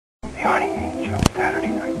Johnny Angel, Saturday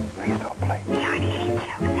night, freeze-ball play. Johnny Angel,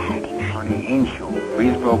 Saturday night. Johnny Angel,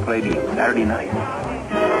 freeze-ball play being Saturday night.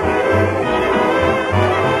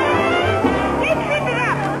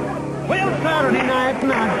 Well, Saturday night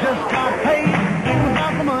and I just got paid. Ain't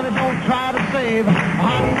about the money, don't try to save.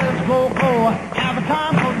 Honey, let's go. Have a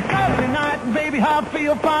time for Saturday night, and baby, I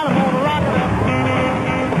feel fine.